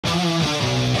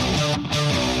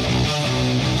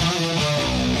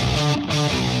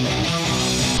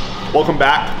Welcome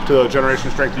back to the Generation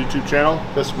Strength YouTube channel.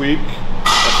 This week,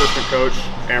 assistant coach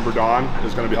Amber Dawn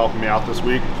is going to be helping me out this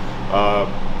week.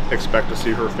 Expect to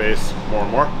see her face more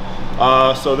and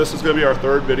more. So this is going to be our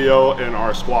third video in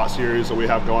our squat series that we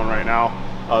have going right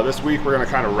now. This week we're going to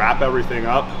kind of wrap everything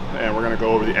up and we're going to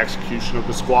go over the execution of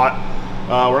the squat.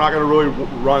 We're not going to really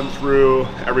run through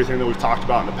everything that we've talked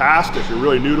about in the past. If you're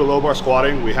really new to low bar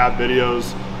squatting, we have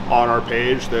videos on our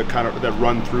page that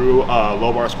run through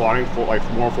low bar squatting for like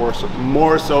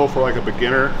more so for like a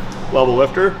beginner level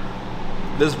lifter.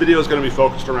 This video is going to be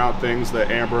focused around things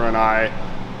that Amber and I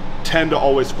tend to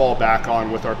always fall back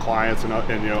on with our clients and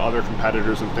you know, other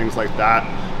competitors and things like that.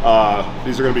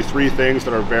 These are going to be three things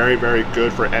that are very, very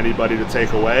good for anybody to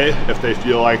take away. If they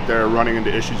feel like they're running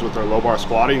into issues with their low bar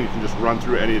squatting, you can just run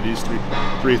through any of these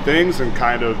three things and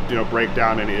kind of, you know, break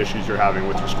down any issues you're having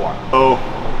with your squat. So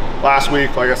last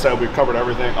week, like I said, we've covered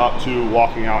everything up to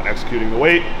walking out, executing the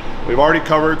weight. We've already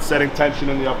covered setting tension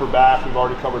in the upper back. We've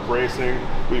already covered bracing.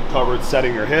 We've covered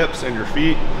setting your hips and your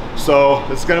feet. So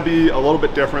it's going to be a little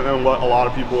bit different than what a lot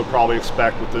of people would probably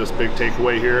expect with this big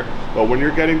takeaway here. But when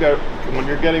you're getting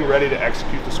ready to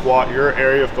execute the squat, your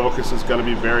area of focus is going to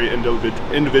be very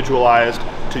individualized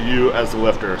to you as the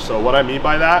lifter. So what I mean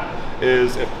by that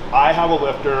is if I have a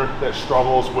lifter that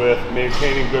struggles with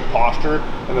maintaining good posture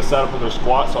in the setup of their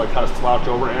squat, so I kind of slouch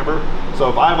over Amber. So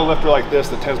if I have a lifter like this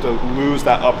that tends to lose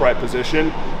that upright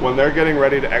position, when they're getting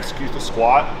ready to execute the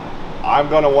squat, I'm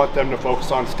gonna want them to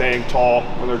focus on staying tall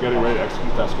when they're getting ready to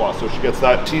execute that squat. So she gets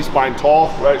that T-spine tall,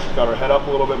 right? She's got her head up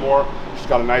a little bit more. She's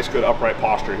got a nice, good upright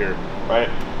posture here, right?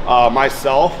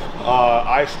 Myself,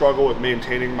 I struggle with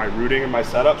maintaining my rooting in my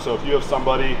setup. So if you have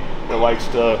somebody that likes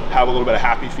to have a little bit of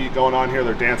happy feet going on here,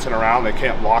 they're dancing around, they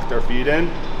can't lock their feet in,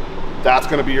 that's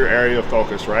gonna be your area of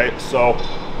focus, right? So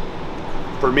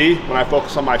for me, when I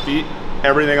focus on my feet,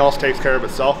 everything else takes care of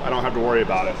itself. I don't have to worry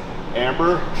about it.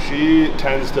 Amber, she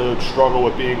tends to struggle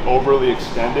with being overly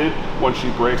extended when she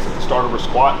breaks at the start of her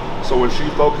squat. So when she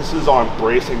focuses on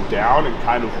bracing down and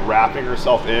kind of wrapping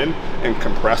herself in and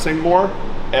compressing more,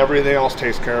 everything else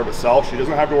takes care of itself. She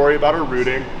doesn't have to worry about her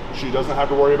rooting. She doesn't have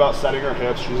to worry about setting her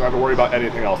hips. She doesn't have to worry about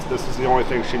anything else. This is the only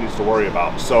thing she needs to worry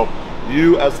about. So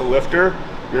you as the lifter,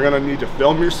 you're gonna need to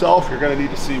film yourself. You're gonna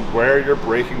need to see where you're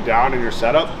breaking down in your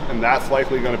setup, and that's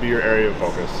likely gonna be your area of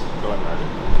focus. Go ahead,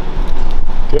 Maggie.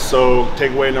 So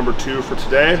takeaway number 2 for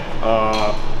today,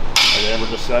 like Amber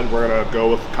just said, we're gonna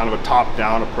go with kind of a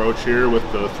top-down approach here with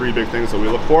the 3 big things that we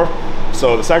look for.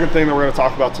 So the second thing that we're gonna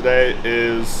talk about today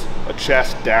is a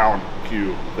chest down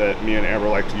cue that me and Amber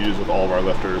like to use with all of our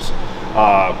lifters.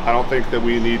 I don't think that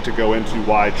we need to go into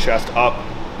why chest up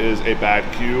is a bad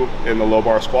cue in the low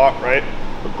bar squat, right?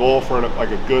 The goal for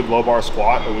like a good low bar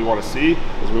squat that we want to see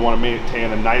is we want to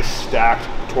maintain a nice stacked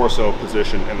torso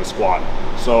position in the squat.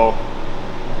 So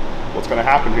what's going to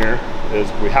happen here is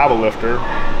we have a lifter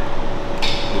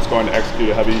that's going to execute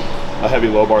a heavy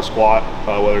low bar squat,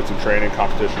 whether it's in training,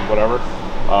 competition, whatever.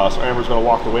 So Amber's going to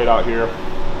walk the weight out here.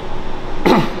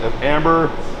 If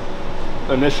Amber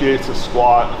initiates a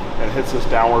squat and hits this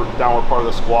downward part of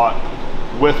the squat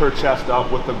with her chest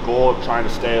up, with the goal of trying to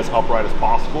stay as upright as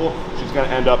possible, she's going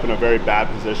to end up in a very bad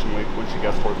position when she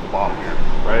gets towards the bottom here,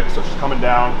 right? So she's coming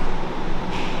down.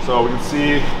 So we can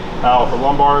see how her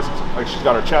lumbars, like she's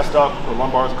got her chest up, her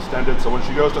lumbars extended. So when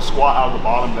she goes to squat out of the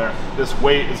bottom there, this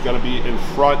weight is going to be in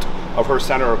front of her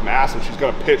center of mass, and she's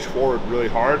going to pitch forward really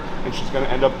hard, and she's going to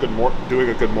end up doing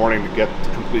a good morning to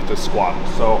complete this squat.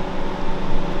 So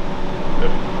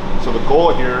the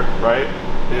goal here, right,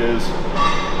 is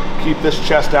keep this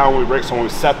chest down when we break. So when we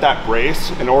set that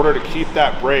brace, in order to keep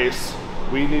that brace,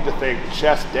 we need to think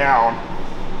chest down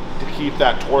to keep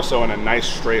that torso in a nice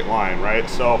straight line, right?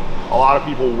 So a lot of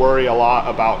people worry a lot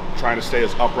about trying to stay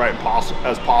as upright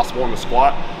as possible in the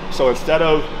squat. So instead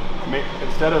of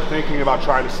thinking about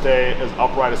trying to stay as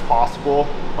upright as possible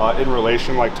in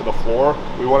relation like to the floor,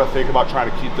 we want to think about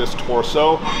trying to keep this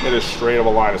torso in as straight of a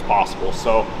line as possible.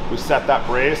 So we set that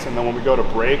brace, and then when we go to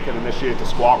break and initiate the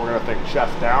squat, we're going to think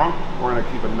chest down. We're going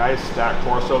to keep a nice stacked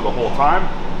torso the whole time.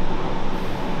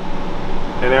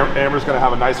 And Amber's going to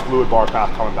have a nice fluid bar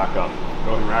path coming back up.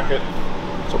 Go ahead and rack it.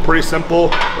 So pretty simple,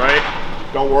 right?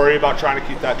 Don't worry about trying to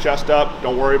keep that chest up.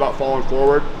 Don't worry about falling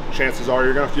forward. Chances are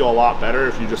you're going to feel a lot better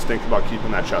if you just think about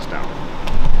keeping that chest down.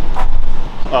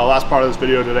 Last part of this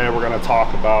video today, we're going to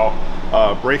talk about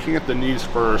breaking at the knees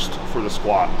first for the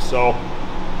squat. So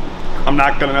I'm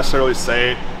not going to necessarily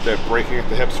say that breaking at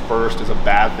the hips first is a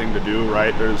bad thing to do,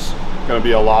 right? There's going to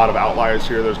be a lot of outliers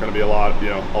here. There's going to be a lot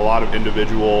of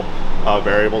individual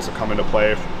variables that come into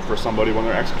play for somebody when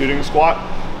they're executing a squat.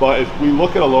 But if we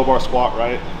look at a low bar squat,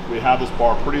 right, we have this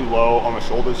bar pretty low on the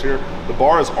shoulders here. The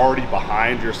bar is already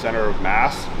behind your center of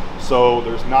mass. So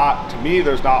there's not, to me,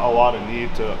 there's not a lot of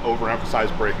need to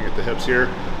overemphasize breaking at the hips here.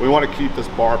 We want to keep this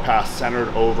bar pass centered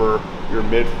over your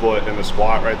midfoot in the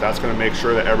squat, right? That's going to make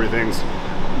sure that everything's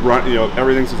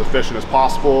everything's as efficient as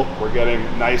possible. We're getting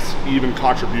nice, even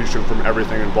contribution from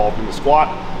everything involved in the squat.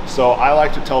 So I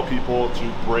like to tell people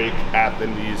to break at the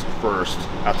knees first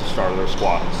at the start of their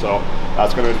squat. So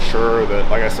that's going to ensure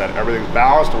that, like I said, everything's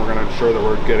balanced, and we're going to ensure that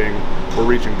we're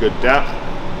reaching good depth,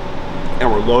 and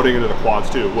we're loading into the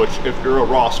quads too, which if you're a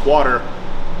raw squatter,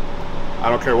 I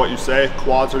don't care what you say,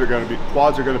 quads are going to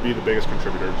be the biggest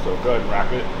contributor. So go ahead and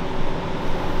rack it.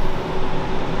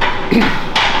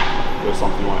 There's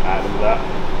something you want to add into that?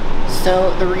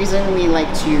 So the reason we like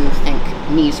to think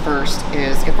knees first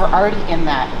is if we're already in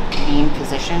that lean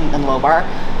position in low bar,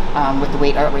 with the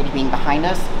weight already being behind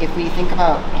us, if we think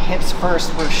about hips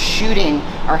first, we're shooting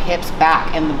our hips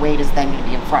back and the weight is then going to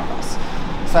be in front of us.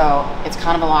 So it's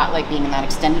kind of a lot like being in that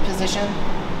extended position.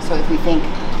 So if we think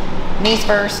knees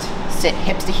first, sit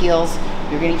hips to heels,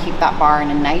 you're going to keep that bar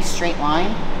in a nice straight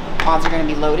line, quads are going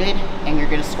to be loaded, and you're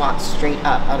going to squat straight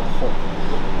up out of the hole.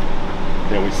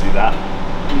 Can we see that?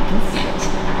 You can see it.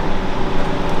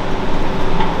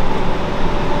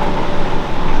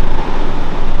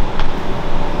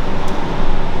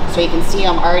 So you can see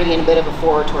I'm already in a bit of a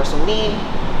forward torso lean.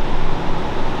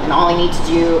 And all I need to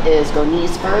do is go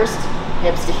knees first,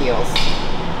 hips to heels.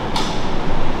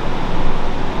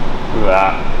 Look at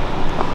that.